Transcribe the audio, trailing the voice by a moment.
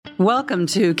Welcome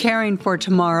to Caring for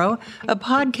Tomorrow, a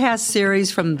podcast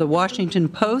series from the Washington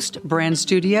Post, Brand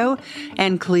Studio,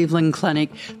 and Cleveland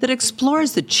Clinic that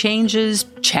explores the changes,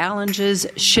 challenges,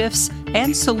 shifts,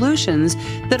 and solutions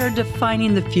that are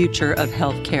defining the future of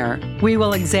healthcare. We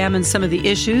will examine some of the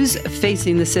issues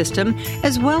facing the system,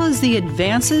 as well as the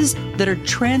advances that are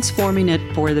transforming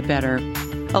it for the better.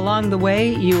 Along the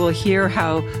way, you will hear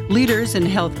how leaders in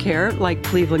healthcare, like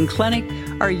Cleveland Clinic,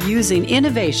 are using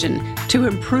innovation to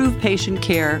improve patient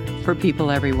care for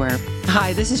people everywhere.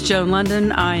 Hi, this is Joan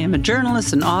London. I am a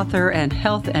journalist and author and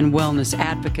health and wellness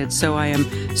advocate, so I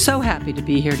am so happy to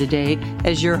be here today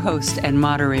as your host and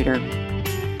moderator.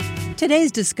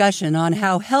 Today's discussion on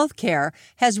how healthcare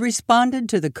has responded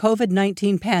to the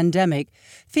COVID-19 pandemic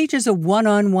features a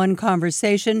one-on-one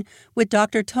conversation with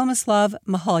Dr. Tomislav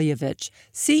Mihaljevic,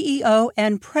 CEO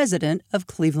and President of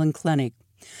Cleveland Clinic.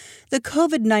 The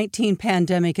COVID-19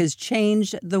 pandemic has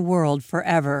changed the world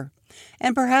forever,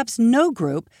 and perhaps no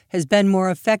group has been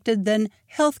more affected than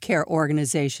healthcare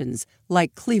organizations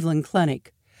like Cleveland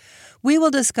Clinic. We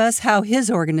will discuss how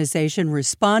his organization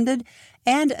responded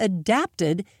and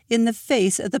adapted in the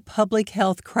face of the public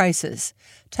health crisis,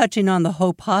 touching on the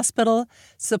Hope Hospital,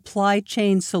 supply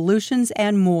chain solutions,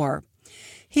 and more.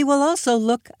 He will also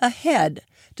look ahead,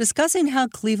 discussing how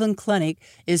Cleveland Clinic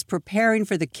is preparing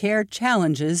for the care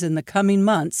challenges in the coming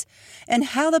months and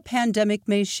how the pandemic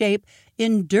may shape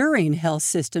enduring health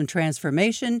system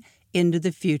transformation into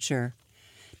the future.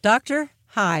 Doctor,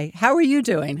 hi, how are you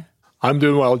doing? I'm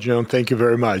doing well, Joan. Thank you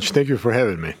very much. Thank you for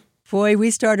having me. Boy,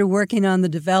 we started working on the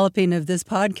developing of this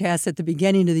podcast at the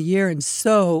beginning of the year, and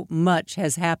so much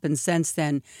has happened since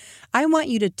then. I want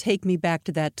you to take me back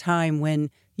to that time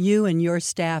when you and your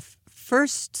staff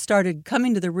first started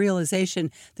coming to the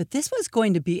realization that this was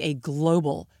going to be a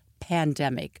global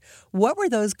pandemic. What were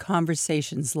those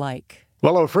conversations like?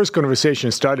 Well, our first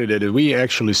conversation started at we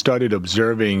actually started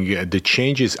observing the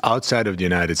changes outside of the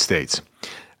United States.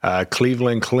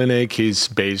 Cleveland Clinic is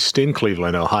based in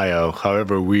Cleveland, Ohio.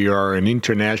 However, we are an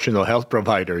international health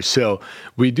provider, so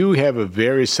we do have a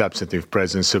very substantive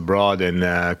presence abroad, and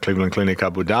Cleveland Clinic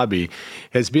Abu Dhabi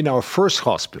has been our first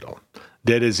hospital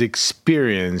that has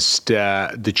experienced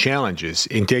the challenges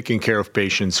in taking care of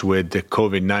patients with the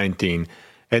COVID-19,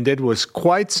 and that was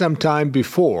quite some time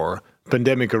before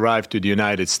pandemic arrived to the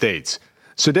United States.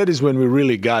 So that is when we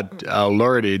really got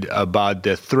alerted about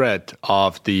the threat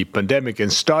of the pandemic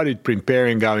and started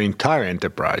preparing our entire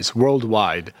enterprise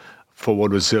worldwide for what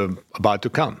was about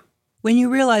to come. When you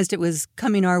realized it was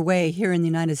coming our way here in the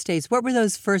United States, what were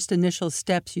those first initial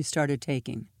steps you started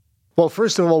taking? Well,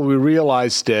 first of all, we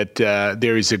realized that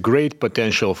there is a great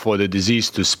potential for the disease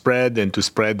to spread and to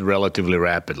spread relatively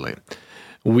rapidly.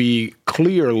 We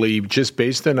clearly, just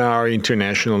based on our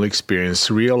international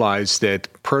experience, realized that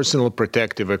personal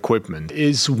protective equipment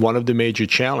is one of the major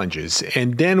challenges.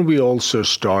 And then we also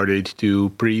started to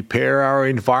prepare our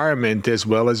environment as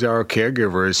well as our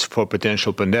caregivers for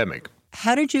potential pandemic.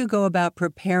 How did you go about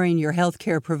preparing your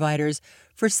healthcare providers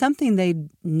for something they'd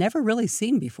never really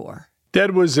seen before?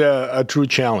 That was a true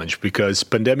challenge because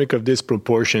pandemic of these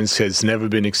proportions has never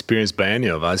been experienced by any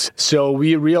of us. So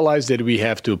we realized that we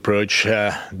have to approach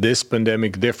this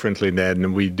pandemic differently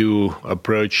than we do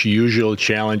approach usual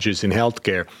challenges in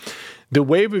healthcare. The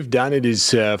way we've done it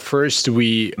is first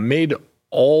we made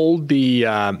all the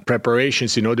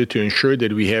preparations in order to ensure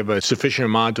that we have a sufficient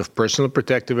amount of personal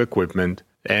protective equipment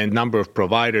and number of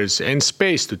providers and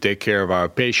space to take care of our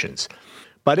patients.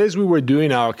 But as we were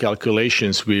doing our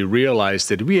calculations, we realized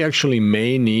that we actually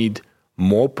may need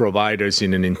more providers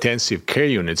in an intensive care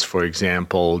units, for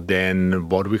example, than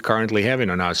what we currently have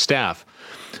on our staff.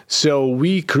 So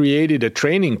we created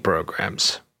training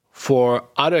programs for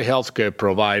other healthcare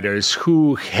providers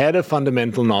who had a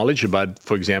fundamental knowledge about,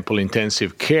 for example,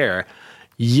 intensive care,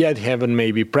 yet haven't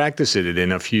maybe practiced it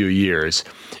in a few years.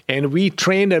 And we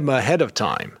trained them ahead of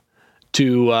time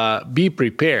to be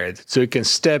prepared so it can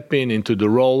step into the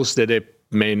roles that they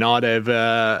may not have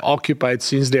occupied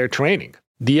since their training.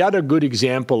 The other good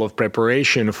example of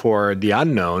preparation for the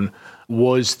unknown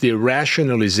was the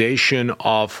rationalization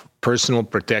of personal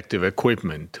protective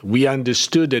equipment. We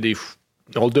understood that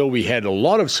although we had a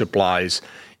lot of supplies,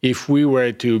 if we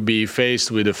were to be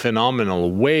faced with a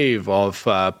phenomenal wave of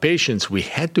patients, we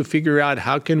had to figure out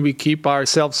how can we keep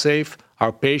ourselves safe,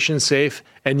 our patients safe,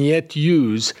 and yet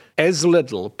use as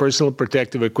little personal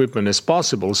protective equipment as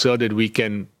possible so that we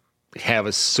can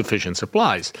have sufficient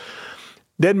supplies.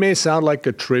 That may sound like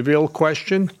a trivial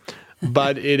question,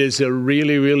 but it is a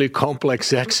really, really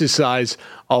complex exercise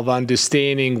of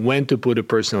understanding when to put a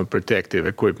personal protective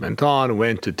equipment on,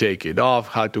 when to take it off,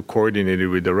 how to coordinate it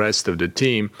with the rest of the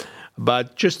team.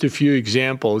 but just a few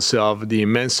examples of the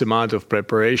immense amount of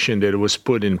preparation that was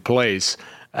put in place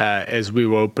as we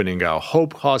were opening our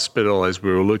Hope Hospital, as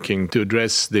we were looking to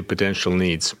address the potential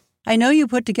needs. I know you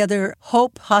put together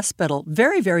Hope Hospital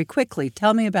very, very quickly.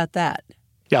 Tell me about that.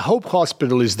 Yeah, Hope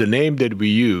Hospital is the name that we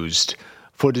used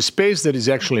for the space that is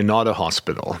actually not a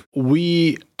hospital.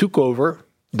 We took over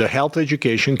the health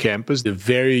education campus, the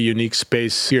very unique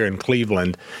space here in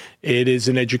Cleveland. It is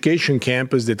an education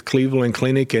campus that Cleveland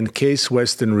Clinic and Case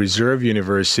Western Reserve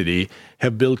University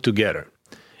have built together.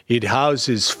 It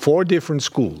houses 4 different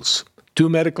schools, 2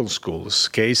 medical schools,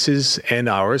 Case's and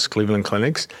ours, Cleveland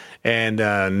Clinic's, and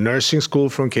a nursing school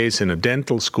from Case and a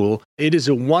dental school. It is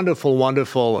a wonderful,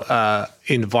 wonderful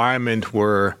environment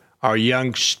where our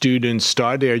young students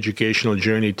start their educational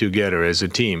journey together as a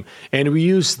team. And we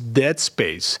use that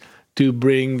space to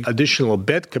bring additional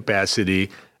bed capacity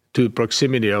to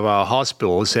proximity of our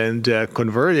hospitals and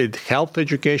converted health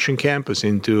education campus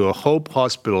into a Hope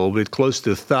Hospital with close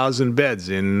to 1,000 beds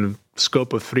in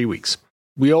scope of 3 weeks.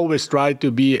 We always try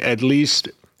to be at least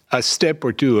a step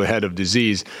or two ahead of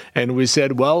disease. And we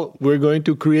said, well, we're going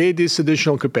to create this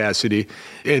additional capacity.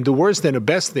 And the worst and the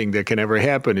best thing that can ever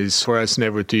happen is for us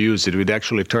never to use it. It would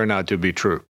actually turn out to be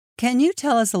true. Can you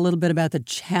tell us a little bit about the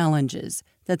challenges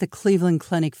that the Cleveland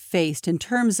Clinic faced in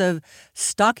terms of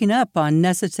stocking up on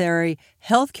necessary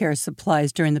healthcare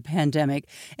supplies during the pandemic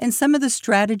and some of the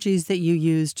strategies that you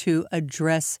used to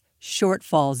address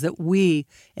shortfalls that we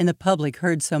in the public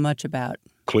heard so much about?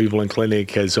 Cleveland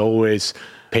Clinic has always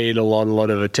paid a lot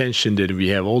of attention that we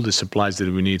have all the supplies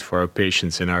that we need for our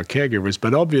patients and our caregivers.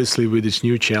 But obviously, with this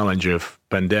new challenge of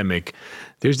pandemic,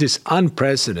 there's this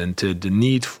unprecedented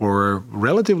need for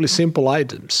relatively simple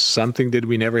items, something that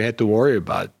we never had to worry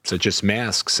about, such as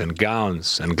masks and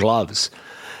gowns and gloves.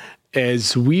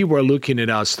 As we were looking at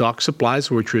our stock supplies,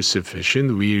 which were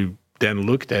sufficient, we then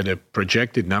looked at a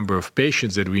projected number of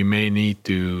patients that we may need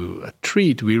to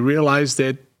treat. We realized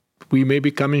that we may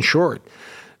be coming short.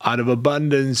 Out of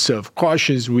abundance of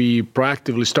cautions, we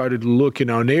proactively started to look in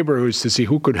our neighborhoods to see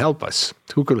who could help us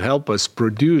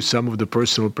produce some of the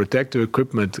personal protective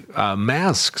equipment.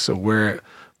 Masks were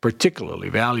particularly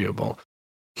valuable.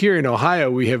 Here in Ohio,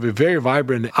 we have a very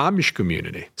vibrant Amish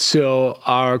community. So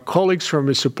our colleagues from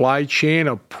the supply chain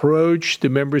approached the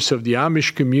members of the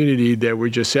Amish community that were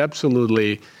just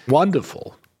absolutely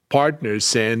wonderful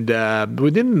partners. And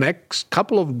within the next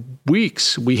couple of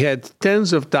weeks, we had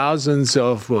tens of thousands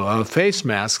of face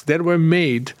masks that were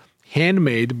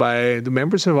handmade by the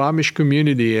members of Amish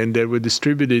community and that were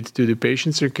distributed to the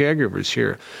patients or caregivers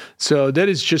here. So that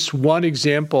is just one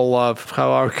example of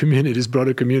how our communities,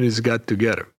 broader communities, got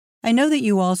together. I know that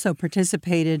you also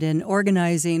participated in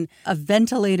organizing a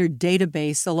ventilator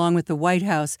database along with the White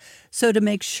House, so to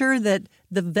make sure that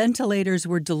the ventilators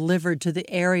were delivered to the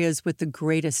areas with the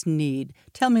greatest need.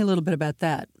 Tell me a little bit about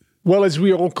that. Well, as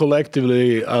we all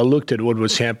collectively looked at what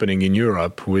was happening in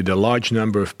Europe with a large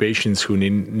number of patients who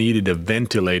needed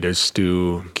ventilators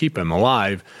to keep them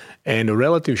alive, and a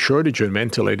relative shortage of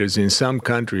ventilators in some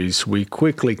countries, we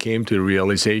quickly came to the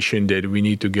realization that we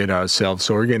need to get ourselves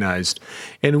organized.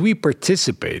 And we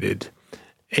participated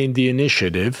in the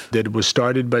initiative that was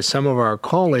started by some of our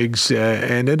colleagues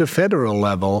and at a federal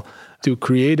level to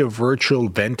create a virtual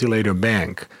ventilator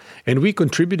bank. And we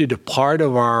contributed a part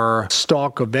of our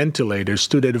stock of ventilators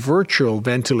to that virtual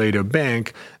ventilator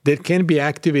bank that can be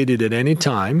activated at any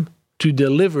time to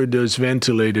deliver those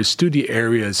ventilators to the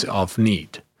areas of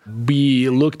need. We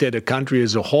looked at the country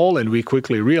as a whole, and we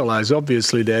quickly realized,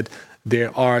 obviously, that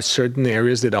there are certain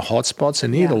areas that are hotspots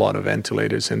and need a lot of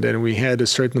ventilators. And then we had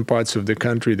certain parts of the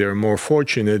country that are more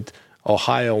fortunate,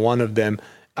 Ohio, one of them.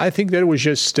 I think that was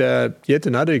just yet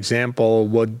another example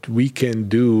of what we can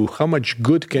do, how much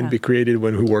good can be created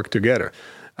when we work together.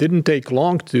 Didn't take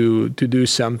long to do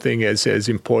something as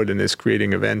important as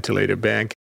creating a ventilator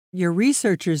bank. Your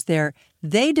researchers there,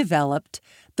 they developed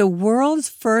the world's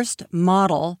first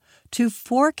model to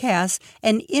forecast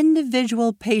an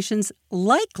individual patient's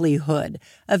likelihood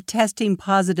of testing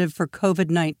positive for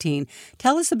COVID-19.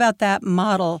 Tell us about that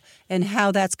model and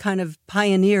how that's kind of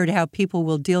pioneered how people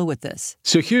will deal with this.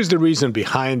 So here's the reason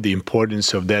behind the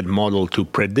importance of that model to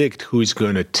predict who is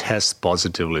going to test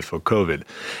positively for COVID.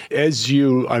 As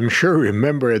you, I'm sure,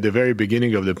 remember at the very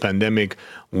beginning of the pandemic,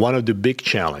 one of the big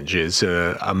challenges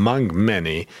among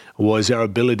many was our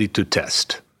ability to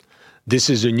test. This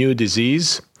is a new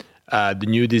disease. The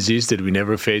new disease that we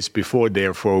never faced before.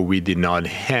 Therefore, we did not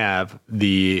have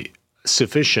the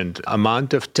sufficient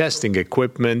amount of testing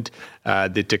equipment.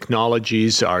 The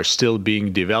technologies are still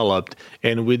being developed.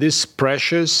 And with this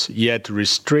precious yet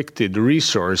restricted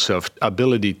resource of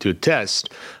ability to test,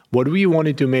 What we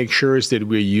wanted to make sure is that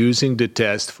we're using the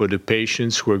test for the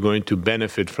patients who are going to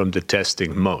benefit from the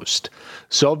testing most.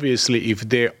 So obviously, if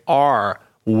there are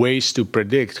ways to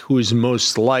predict who is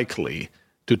most likely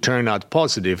to turn out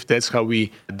positive, that's how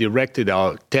we directed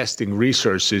our testing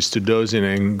resources to those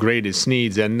in greatest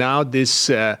needs. And now this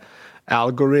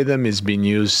algorithm is being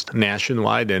used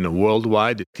nationwide and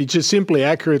worldwide. It just simply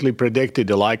accurately predicted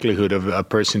the likelihood of a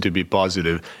person to be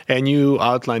positive. And you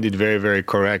outlined it very, very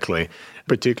correctly,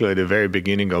 particularly at the very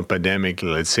beginning of the pandemic.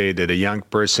 Let's say that a young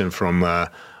person from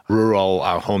rural,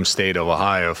 our home state of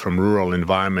Ohio, from rural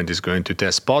environment is going to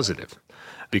test positive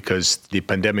because the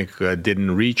pandemic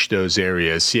didn't reach those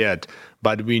areas yet.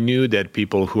 But we knew that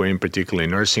people who are in particularly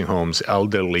nursing homes,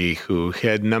 elderly, who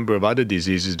had a number of other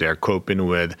diseases they're coping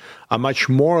with, are much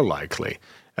more likely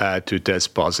to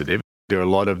test positive. There are a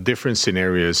lot of different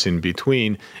scenarios in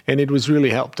between, and it was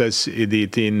really helped us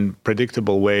in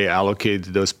predictable way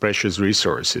allocate those precious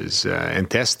resources. And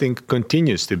testing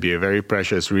continues to be a very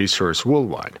precious resource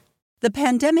worldwide. The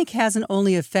pandemic hasn't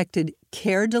only affected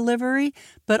care delivery,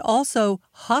 but also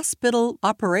hospital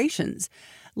operations.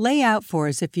 Lay out for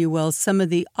us, if you will, some of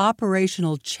the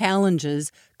operational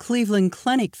challenges Cleveland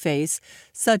Clinic face,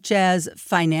 such as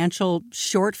financial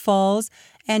shortfalls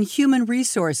and human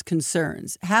resource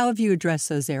concerns. How have you addressed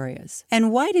those areas?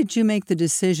 And why did you make the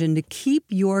decision to keep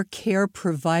your care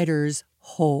providers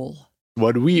whole?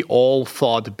 What we all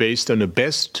thought, based on the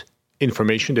best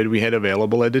information that we had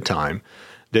available at the time,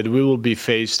 that we will be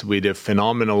faced with a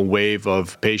phenomenal wave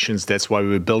of patients. That's why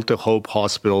we built a Hope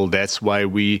Hospital. That's why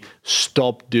we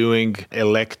stopped doing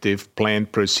elective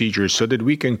planned procedures so that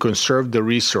we can conserve the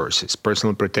resources,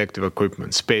 personal protective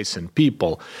equipment, space, and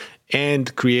people,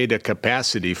 and create a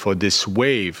capacity for this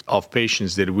wave of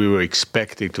patients that we were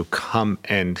expecting to come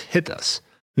and hit us.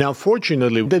 Now,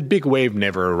 fortunately, that big wave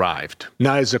never arrived.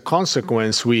 Now, as a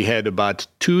consequence, we had about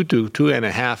 2 to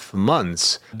 2.5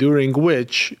 months during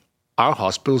which our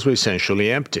hospitals were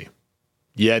essentially empty.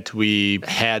 Yet we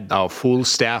had our full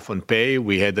staff on pay.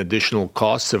 We had additional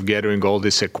costs of gathering all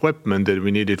this equipment that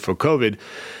we needed for COVID.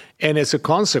 And as a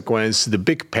consequence, the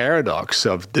big paradox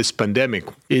of this pandemic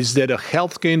is that a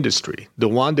healthcare industry, the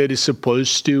one that is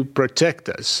supposed to protect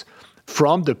us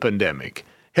from the pandemic,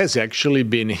 has actually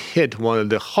been hit one of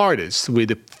the hardest with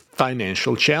the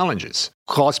financial challenges.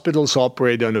 Hospitals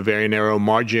operate on a very narrow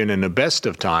margin in the best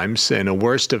of times, and the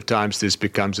worst of times, this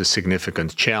becomes a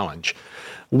significant challenge.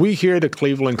 We here at the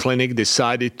Cleveland Clinic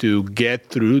decided to get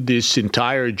through this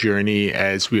entire journey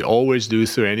as we always do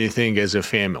through anything as a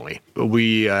family.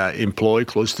 We employ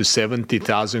close to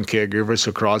 70,000 caregivers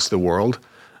across the world.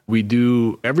 We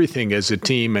do everything as a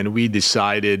team, and we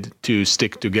decided to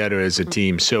stick together as a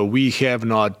team. So we have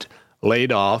not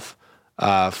laid off,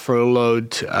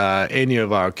 furloughed any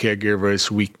of our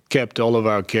caregivers. We kept all of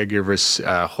our caregivers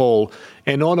whole.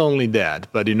 And not only that,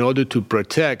 but in order to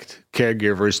protect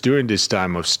caregivers during this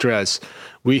time of stress,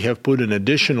 we have put in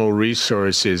additional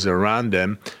resources around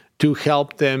them to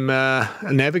help them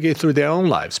navigate through their own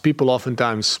lives. People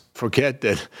oftentimes forget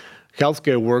that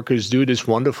healthcare workers do this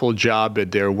wonderful job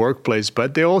at their workplace,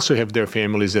 but they also have their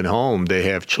families at home. They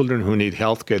have children who need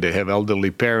healthcare. They have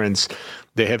elderly parents.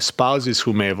 They have spouses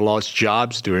who may have lost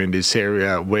jobs during this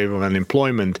wave of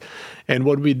unemployment. And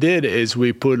what we did is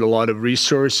we put a lot of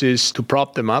resources to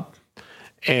prop them up.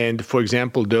 And for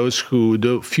example,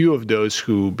 few of those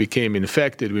who became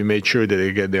infected, we made sure that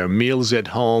they get their meals at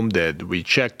home, that we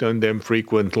checked on them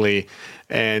frequently.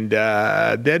 And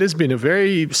that has been a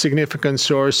very significant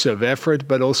source of effort,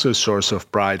 but also a source of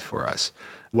pride for us.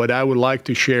 What I would like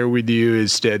to share with you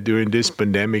is that during this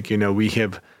pandemic, we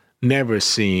have never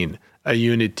seen a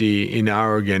unity in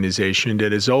our organization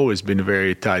that has always been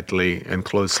very tightly and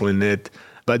closely knit.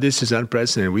 But this is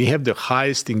unprecedented. We have the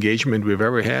highest engagement we've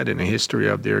ever had in the history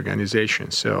of the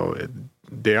organization. So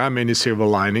there are many silver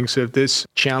linings of this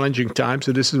challenging time,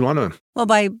 so this is one of them. Well,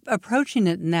 by approaching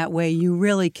it in that way, you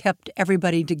really kept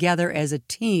everybody together as a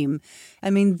team.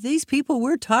 I mean, these people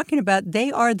we're talking about,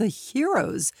 they are the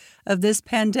heroes of this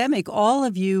pandemic, all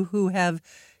of you who have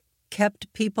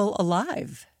kept people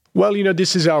alive. Well,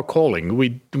 this is our calling.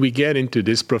 We get into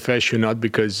this profession not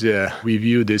because we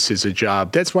view this as a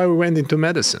job. That's why we went into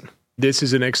medicine. This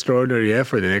is an extraordinary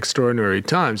effort in extraordinary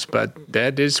times, but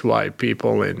that is why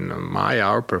people in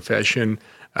our profession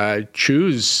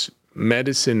choose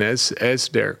medicine as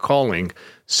their calling.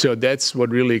 So that's what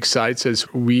really excites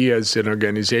us. We as an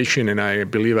organization, and I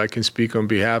believe I can speak on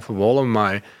behalf of all of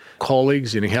my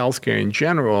colleagues in healthcare in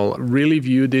general, really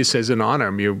view this as an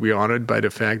honor. We're honored by the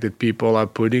fact that people are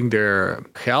putting their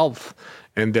health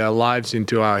and their lives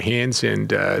into our hands, and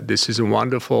this is a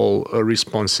wonderful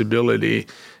responsibility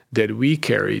that we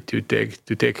carry to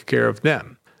take care of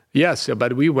them. Yes,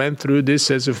 but we went through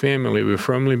this as a family. We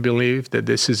firmly believe that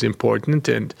this is important,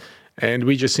 and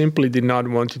we just simply did not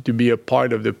want it to be a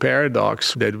part of the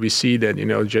paradox that we see that,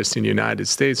 just in the United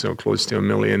States, close to 1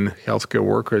 million healthcare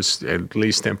workers, at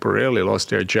least temporarily, lost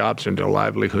their jobs and their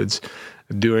livelihoods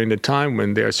during the time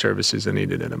when their services are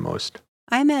needed the most.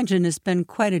 I imagine it's been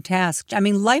quite a task. I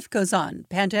mean, life goes on,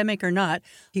 pandemic or not.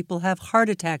 People have heart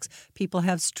attacks, people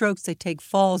have strokes, they take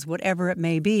falls, whatever it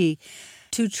may be,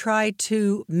 to try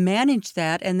to manage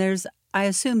that. And there's, I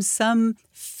assume, some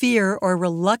fear or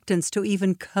reluctance to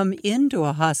even come into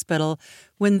a hospital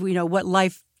when, what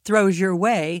life throws your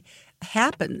way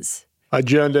happens.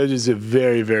 John, that is a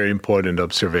very, very important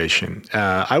observation.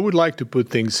 I would like to put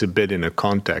things a bit in a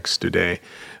context today.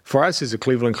 For us as a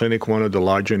Cleveland Clinic, one of the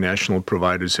larger national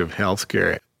providers of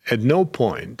healthcare, at no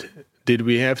point did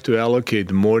we have to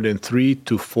allocate more than 3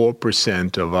 to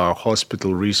 4% of our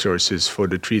hospital resources for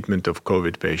the treatment of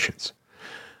COVID patients.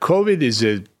 COVID is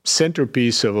a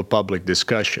centerpiece of a public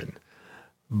discussion.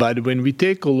 But when we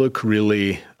take a look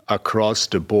really across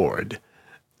the board,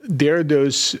 there are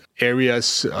those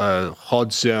areas,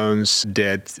 hot zones,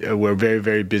 that were very,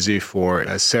 very busy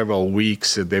for several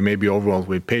weeks. They may be overwhelmed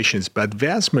with patients, but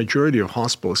vast majority of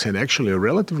hospitals had actually a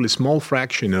relatively small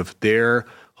fraction of their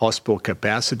hospital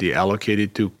capacity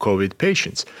allocated to COVID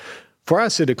patients. For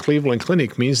us at the Cleveland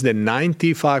Clinic means that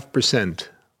 95%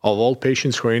 of all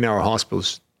patients who are in our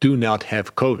hospitals do not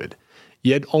have COVID.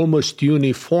 Yet almost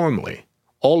uniformly,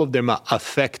 all of them are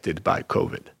affected by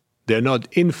COVID. They're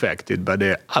not infected, but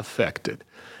they're affected.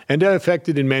 And they're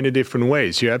affected in many different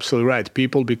ways. You're absolutely right.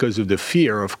 People, because of the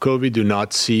fear of COVID, do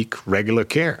not seek regular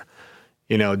care.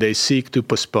 They seek to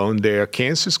postpone their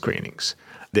cancer screenings.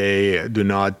 They do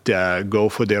not go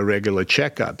for their regular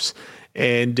checkups.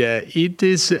 And it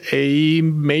is a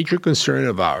major concern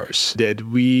of ours that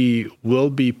we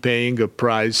will be paying a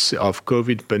price of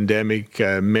COVID pandemic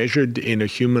measured in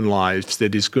human lives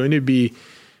that is going to be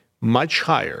much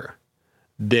higher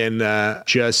than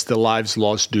just the lives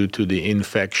lost due to the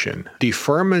infection.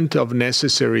 Deferment of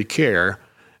necessary care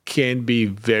can be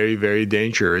very, very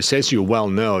dangerous. As you well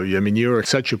know, you're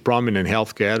such a prominent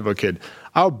healthcare advocate.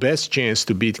 Our best chance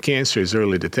to beat cancer is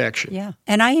early detection. Yeah.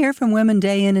 And I hear from women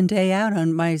day in and day out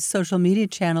on my social media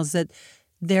channels that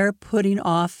they're putting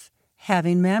off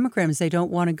having mammograms. They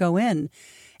don't want to go in.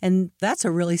 And that's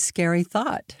a really scary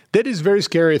thought. That is a very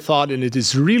scary thought, and it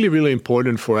is really, really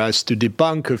important for us to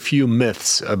debunk a few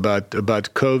myths about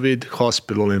COVID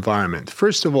hospital environment.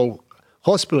 First of all,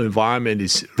 hospital environment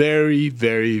is very,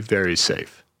 very, very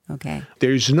safe. Okay.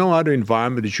 There is no other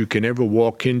environment that you can ever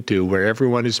walk into where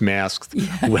everyone is masked,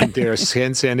 when there are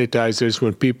hand sanitizers,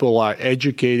 when people are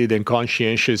educated and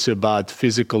conscientious about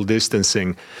physical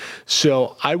distancing.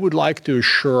 So I would like to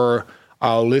assure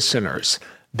our listeners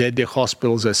that the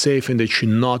hospitals are safe and they should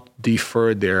not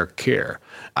defer their care.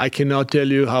 I cannot tell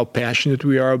you how passionate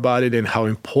we are about it and how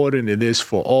important it is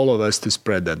for all of us to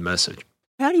spread that message.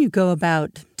 How do you go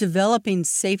about developing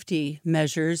safety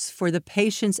measures for the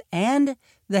patients and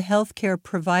the healthcare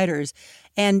providers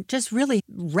and just really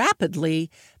rapidly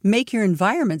make your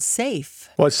environment safe?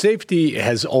 Well, safety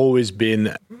has always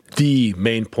been the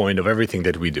main point of everything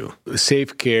that we do.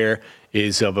 Safe care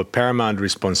is of a paramount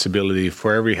responsibility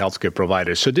for every healthcare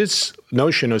provider. So this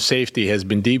notion of safety has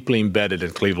been deeply embedded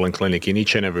at Cleveland Clinic in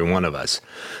each and every one of us.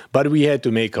 But we had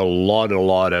to make a lot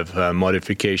of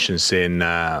modifications in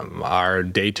our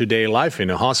day-to-day life in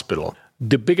a hospital.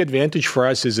 The big advantage for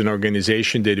us as an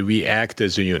organization that we act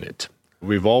as a unit.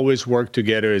 We've always worked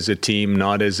together as a team,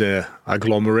 not as an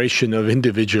agglomeration of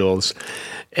individuals.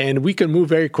 And we can move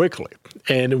very quickly.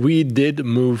 And we did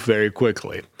move very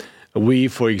quickly. We,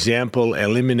 for example,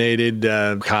 eliminated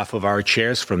half of our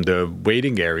chairs from the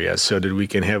waiting area so that we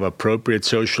can have appropriate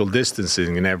social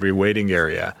distancing in every waiting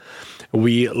area.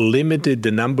 We limited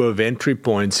the number of entry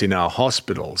points in our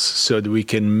hospitals so that we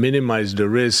can minimize the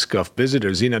risk of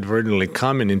visitors inadvertently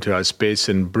coming into our space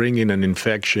and bringing an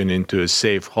infection into a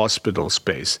safe hospital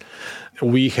space.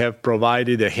 We have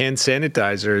provided hand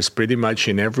sanitizers pretty much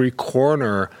in every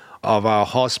corner of our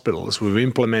hospitals. We've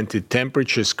implemented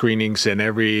temperature screenings at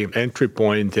every entry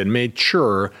point and made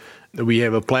sure that we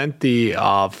have plenty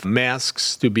of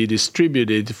masks to be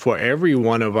distributed for every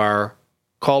one of our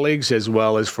colleagues as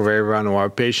well as for every one of our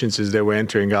patients as they were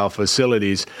entering our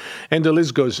facilities. And the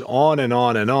list goes on and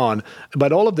on and on.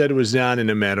 But all of that was done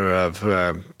in a matter of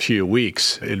a few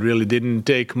weeks. It really didn't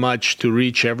take much to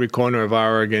reach every corner of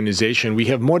our organization. We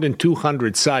have more than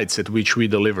 200 sites at which we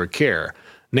deliver care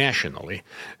nationally.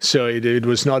 So it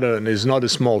was not a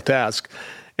small task.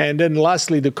 And then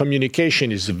lastly, the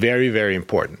communication is very, very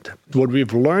important. What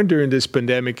we've learned during this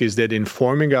pandemic is that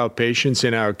informing our patients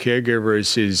and our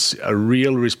caregivers is a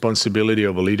real responsibility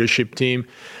of a leadership team.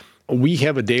 We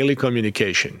have a daily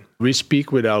communication. We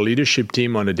speak with our leadership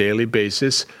team on a daily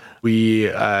basis.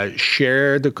 We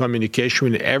share the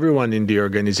communication with everyone in the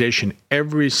organization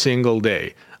every single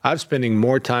day. I'm spending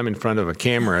more time in front of a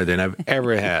camera than I've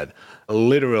ever had.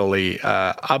 Literally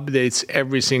updates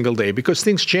every single day because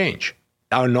things change.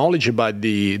 Our knowledge about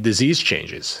the disease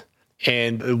changes.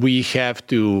 And we have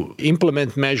to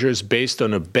implement measures based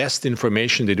on the best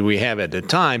information that we have at the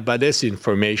time. But as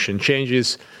information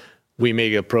changes, we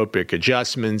make appropriate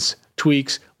adjustments,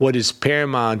 tweaks. What is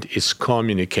paramount is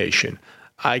communication.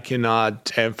 I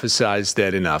cannot emphasize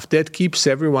that enough. That keeps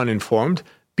everyone informed.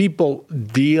 People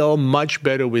deal much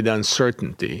better with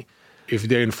uncertainty if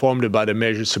they're informed about the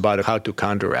measures, about how to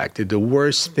counteract it. The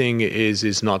worst thing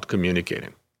is not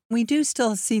communicating. We do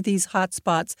still see these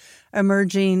hotspots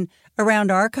emerging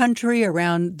around our country,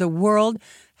 around the world.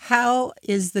 How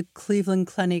is the Cleveland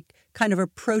Clinic kind of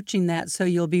approaching that so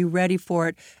you'll be ready for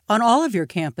it on all of your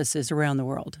campuses around the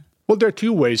world? Well, there are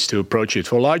two ways to approach it.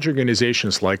 For large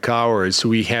organizations like ours,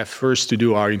 we have first to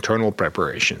do our internal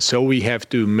preparation. So we have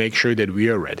to make sure that we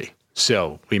are ready.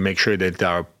 So we make sure that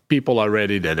our people are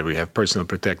ready, that we have personal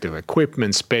protective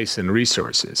equipment, space, and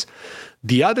resources.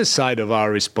 The other side of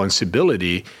our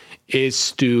responsibility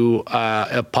is to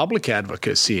public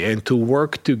advocacy and to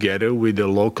work together with the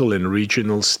local and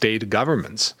regional state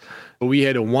governments. We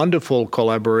had a wonderful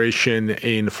collaboration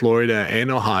in Florida and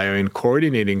Ohio in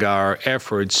coordinating our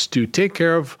efforts to take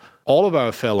care of all of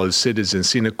our fellow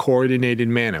citizens in a coordinated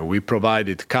manner. We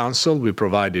provided counsel, we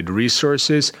provided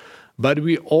resources, but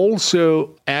we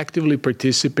also actively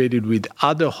participated with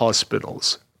other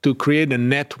hospitals to create a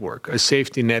network, a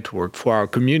safety network for our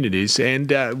communities.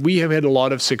 And we have had a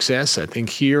lot of success. I think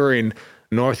here in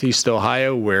Northeast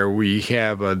Ohio, where we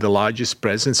have the largest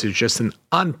presence, is just an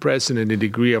unprecedented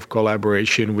degree of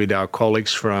collaboration with our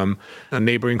colleagues from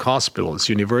neighboring hospitals,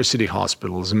 university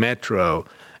hospitals, Metro,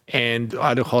 and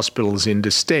other hospitals in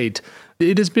the state.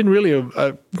 It has been really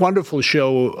a wonderful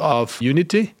show of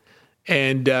unity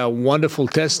and a wonderful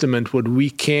testament what we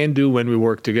can do when we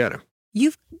work together.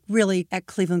 You've really, at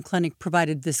Cleveland Clinic,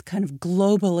 provided this kind of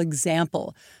global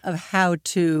example of how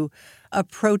to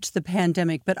approach the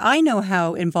pandemic. But I know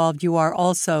how involved you are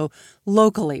also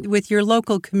locally with your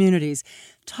local communities.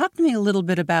 Talk to me a little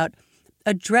bit about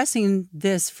addressing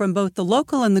this from both the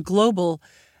local and the global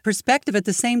perspective at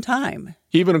the same time.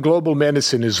 Even global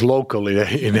medicine is local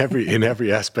in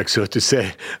every aspect, so to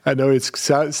say. I know it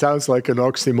sounds like an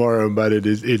oxymoron, but it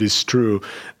is true.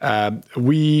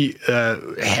 We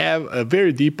have a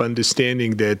very deep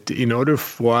understanding that in order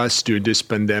for us during this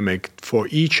pandemic, for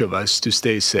each of us to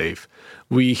stay safe,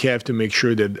 we have to make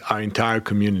sure that our entire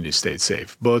community stays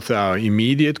safe, both our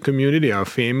immediate community, our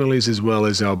families, as well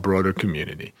as our broader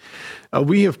community.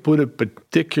 We have put a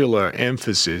particular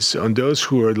emphasis on those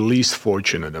who are the least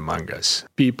fortunate among us,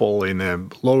 people in a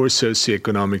lower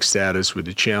socioeconomic status with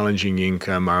a challenging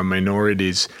income, our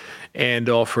minorities, and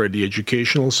offer the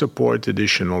educational support,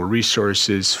 additional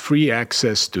resources, free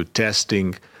access to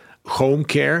testing, home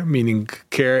care, meaning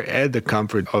care at the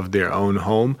comfort of their own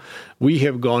home. We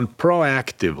have gone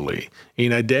proactively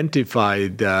and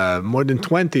identified more than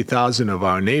 20,000 of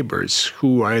our neighbors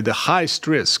who are at the highest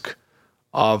risk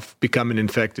of becoming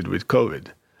infected with COVID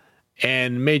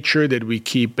and made sure that we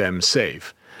keep them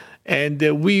safe. And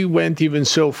we went even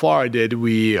so far that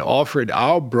we offered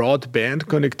our broadband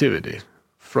connectivity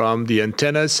from the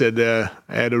antennas at the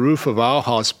roof of our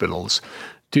hospitals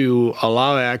to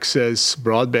allow access,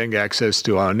 broadband access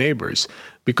to our neighbors,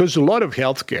 because a lot of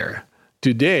healthcare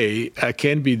today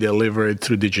can be delivered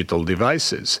through digital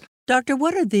devices. Doctor,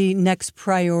 what are the next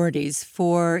priorities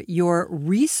for your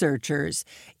researchers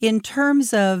in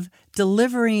terms of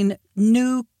delivering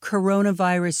new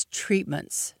coronavirus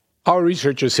treatments? Our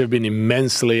researchers have been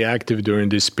immensely active during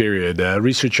this period.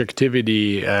 Research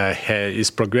activity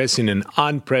is progressing at an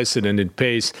unprecedented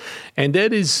pace, and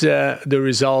that is the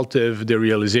result of the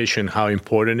realization how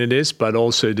important it is, but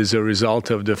also it is a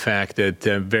result of the fact that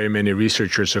very many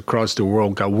researchers across the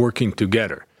world are working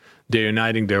together. They're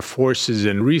uniting their forces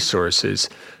and resources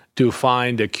to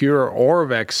find a cure or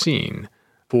vaccine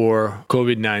for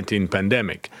COVID-19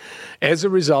 pandemic. As a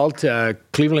result,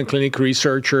 Cleveland Clinic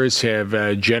researchers have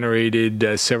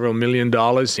generated several $1 million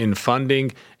in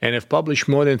funding and have published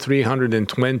more than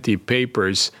 320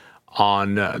 papers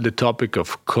on the topic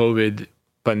of COVID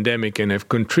pandemic and have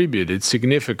contributed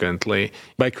significantly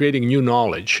by creating new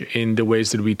knowledge in the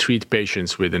ways that we treat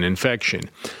patients with an infection.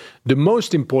 The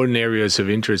most important areas of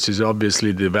interest is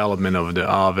obviously the development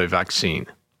of a vaccine.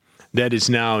 That is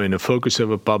now in the focus of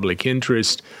a public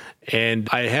interest. And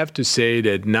I have to say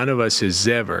that none of us has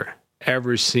ever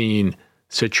seen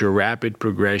such a rapid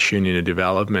progression in the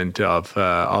development of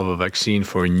a vaccine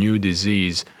for a new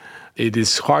disease. It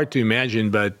is hard to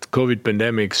imagine, but COVID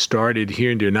pandemic started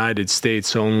here in the United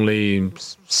States only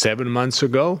 7 months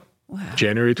ago. Wow.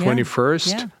 January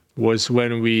 21st was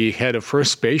when we had a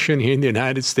first patient here in the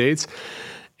United States.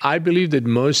 I believe that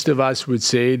most of us would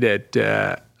say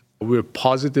that we're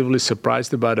positively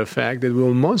surprised about the fact that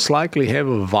we'll most likely have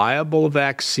a viable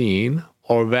vaccine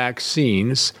or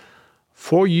vaccines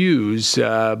for use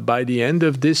by the end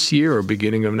of this year or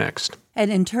beginning of next. And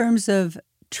in terms of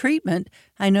treatment,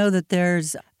 I know that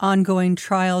there's ongoing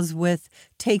trials with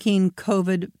taking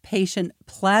COVID patient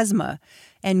plasma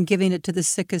and giving it to the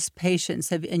sickest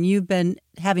patients. And you've been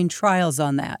having trials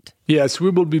on that. Yes, we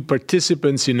will be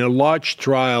participants in a large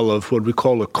trial of what we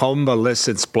call a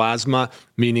convalescence plasma,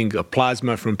 meaning a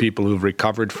plasma from people who've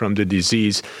recovered from the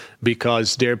disease,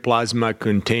 because their plasma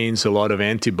contains a lot of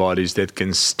antibodies that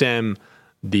can stem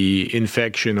the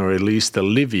infection or at least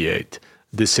alleviate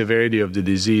the severity of the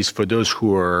disease for those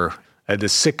who are at the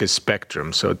sickest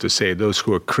spectrum, so to say, those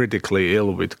who are critically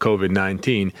ill with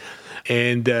COVID-19.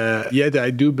 And yet I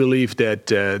do believe that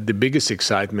the biggest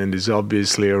excitement is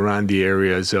obviously around the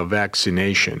areas of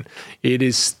vaccination. It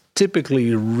is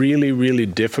typically really, really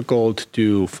difficult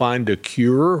to find a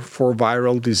cure for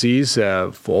viral disease.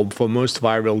 For most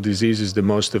viral diseases, the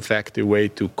most effective way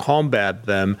to combat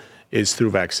them is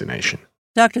through vaccination.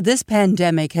 Doctor, this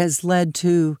pandemic has led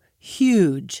to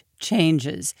huge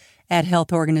changes at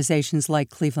health organizations like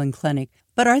Cleveland Clinic.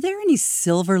 But are there any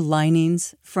silver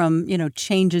linings from,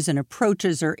 changes in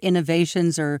approaches or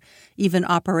innovations or even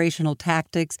operational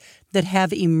tactics that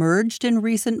have emerged in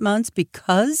recent months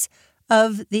because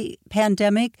of the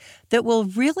pandemic that will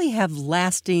really have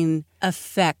lasting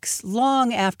effects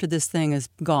long after this thing is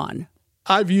gone?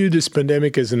 I view this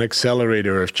pandemic as an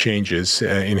accelerator of changes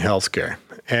in healthcare.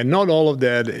 And not all of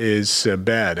that is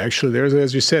bad. Actually,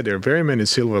 as you said, there are very many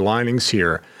silver linings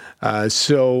here.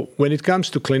 So when it comes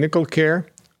to clinical care,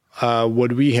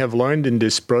 what we have learned in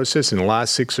this process in the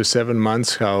last 6 or 7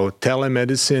 months, how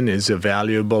telemedicine is a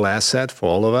valuable asset for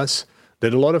all of us,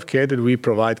 that a lot of care that we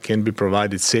provide can be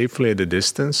provided safely at a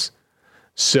distance.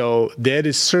 So that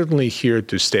is certainly here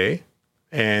to stay,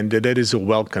 and that is a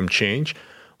welcome change.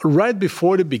 Right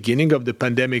before the beginning of the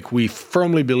pandemic, we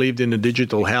firmly believed in the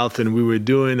digital health, and we were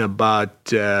doing about,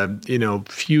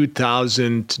 few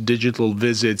thousand digital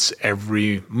visits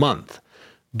every month.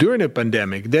 During the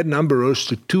pandemic, that number rose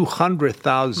to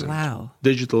 200,000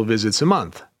 digital visits a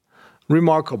month.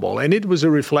 Remarkable. And it was a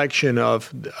reflection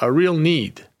of a real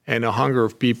need and a hunger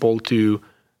of people to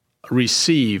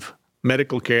receive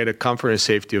medical care at the comfort and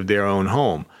safety of their own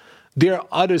home. There are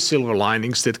other silver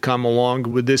linings that come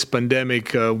along with this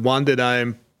pandemic. One that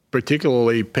I'm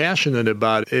particularly passionate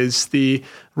about is the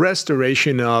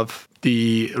restoration of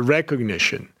the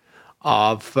recognition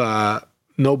of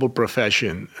noble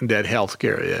profession that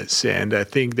healthcare is. And I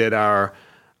think that our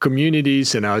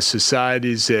communities and our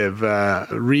societies have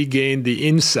regained the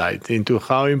insight into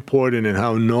how important and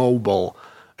how noble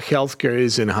healthcare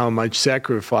is and how much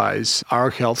sacrifice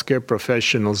our healthcare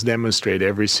professionals demonstrate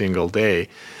every single day.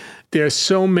 There are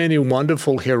so many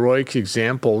wonderful, heroic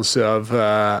examples of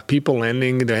people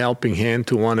lending the helping hand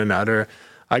to one another.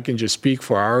 I can just speak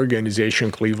for our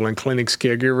organization, Cleveland Clinic's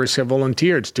caregivers have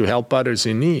volunteered to help others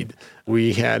in need.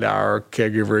 We had our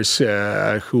caregivers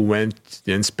who went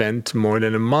and spent more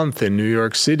than a month in New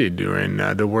York City during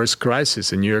the worst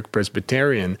crisis in New York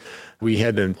Presbyterian. We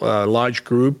had a large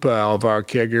group of our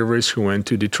caregivers who went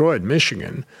to Detroit,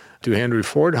 Michigan, to Henry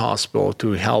Ford Hospital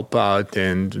to help out,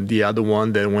 and the other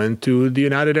one that went to the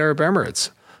United Arab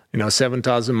Emirates,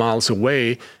 7,000 miles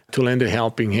away, to lend a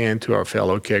helping hand to our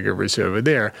fellow caregivers over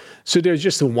there. So there's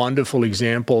just wonderful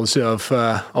examples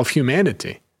of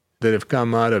humanity that have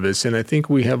come out of this, and I think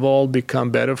we have all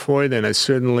become better for it, and I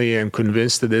certainly am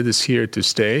convinced that it is here to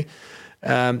stay,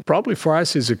 probably for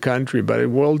us as a country, but the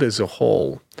world as a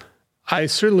whole. I'm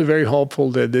certainly very hopeful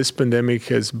that this pandemic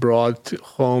has brought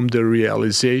home the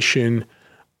realization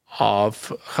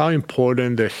of how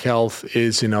important the health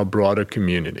is in our broader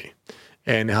community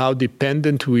and how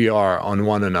dependent we are on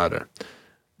one another.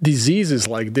 Diseases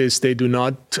like this, they do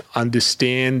not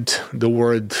understand the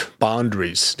word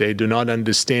boundaries. They do not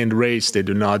understand race. They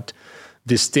do not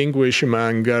distinguish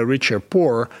among rich or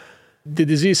poor. The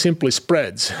disease simply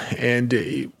spreads, and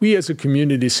we as a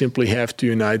community simply have to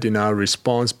unite in our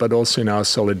response, but also in our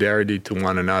solidarity to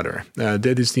one another.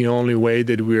 That is the only way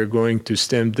that we are going to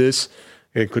stem this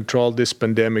control this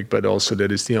pandemic, but also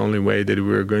that it's the only way that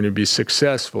we're going to be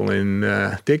successful in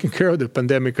taking care of the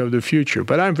pandemic of the future.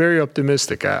 But I'm very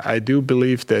optimistic. I do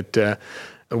believe that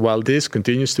while this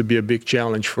continues to be a big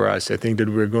challenge for us, I think that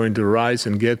we're going to rise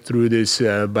and get through this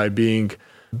by being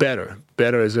better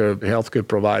as a healthcare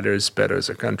providers, better as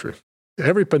a country.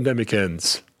 Every pandemic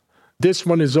ends. This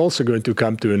one is also going to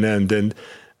come to an end. And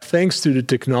thanks to the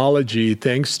technology,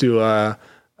 thanks to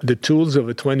the tools of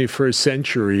the 21st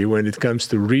century when it comes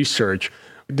to research,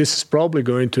 this is probably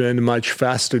going to end much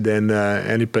faster than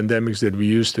any pandemics that we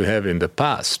used to have in the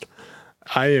past.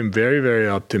 I am very, very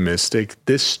optimistic.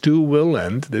 This too will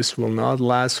end. This will not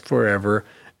last forever.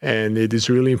 And it is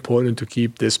really important to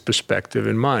keep this perspective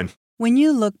in mind. When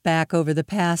you look back over the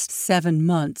past 7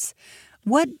 months,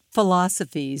 what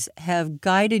philosophies have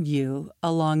guided you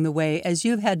along the way as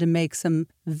you've had to make some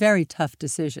very tough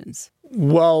decisions?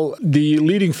 Well, the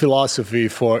leading philosophy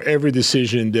for every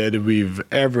decision that we've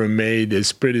ever made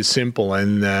is pretty simple,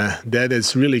 and that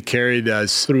has really carried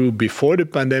us through before the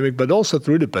pandemic, but also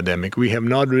through the pandemic. We have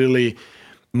not really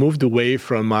moved away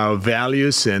from our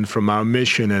values and from our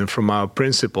mission and from our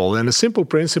principle. And a simple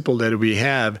principle that we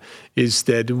have is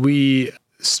that we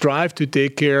strive to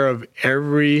take care of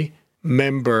every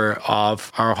member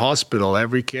of our hospital,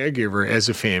 every caregiver as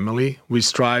a family. We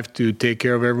strive to take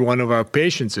care of every one of our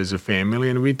patients as a family,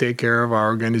 and we take care of our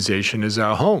organization as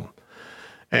our home.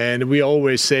 And we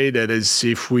always say that as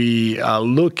if we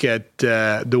look at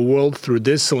the world through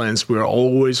this lens, we're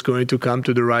always going to come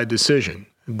to the right decision.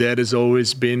 That has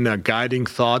always been a guiding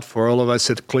thought for all of us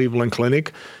at Cleveland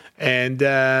Clinic. And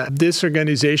this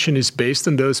organization is based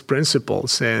on those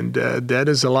principles, and that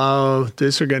has allowed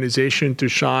this organization to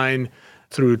shine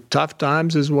through tough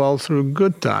times as well through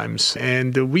good times.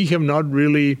 And we have not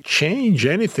really changed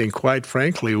anything, quite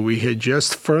frankly. We had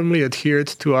just firmly adhered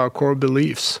to our core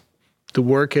beliefs, to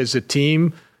work as a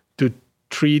team, to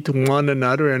treat one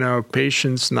another and our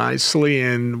patients nicely,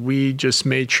 and we just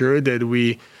made sure that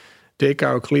we take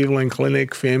our Cleveland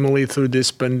Clinic family through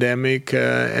this pandemic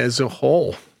as a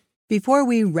whole. Before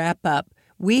we wrap up,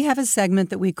 we have a segment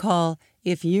that we call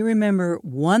If You Remember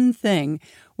One Thing,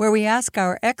 where we ask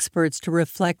our experts to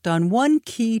reflect on one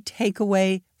key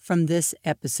takeaway from this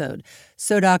episode.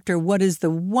 So, Doctor, what is the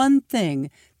one thing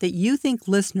that you think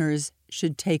listeners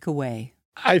should take away?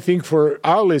 I think for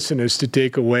our listeners to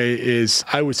take away is,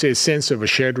 I would say, a sense of a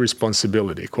shared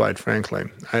responsibility, quite frankly.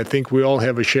 I think we all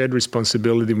have a shared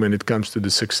responsibility when it comes to the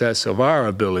success of our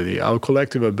ability, our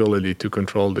collective ability to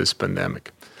control this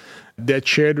pandemic. That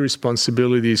shared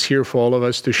responsibility is here for all of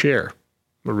us to share,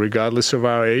 regardless of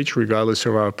our age, regardless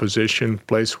of our position,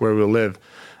 place where we live.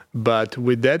 But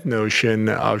with that notion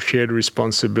of shared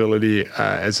responsibility,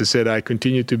 as I said, I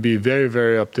continue to be very,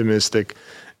 very optimistic.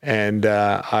 And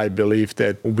I believe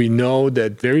that we know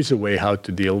that there is a way how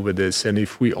to deal with this. And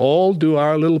if we all do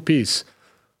our little piece,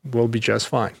 we'll be just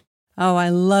fine. Oh, I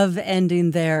love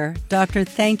ending there. Doctor,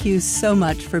 thank you so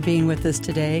much for being with us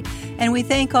today. And we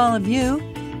thank all of you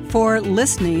for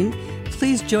listening.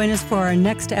 Please join us for our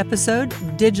next episode,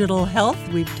 Digital Health.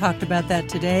 We've talked about that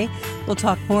today. We'll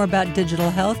talk more about digital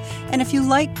health. And if you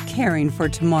like Caring for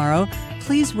Tomorrow,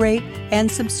 please rate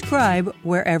and subscribe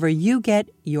wherever you get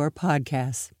your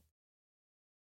podcasts.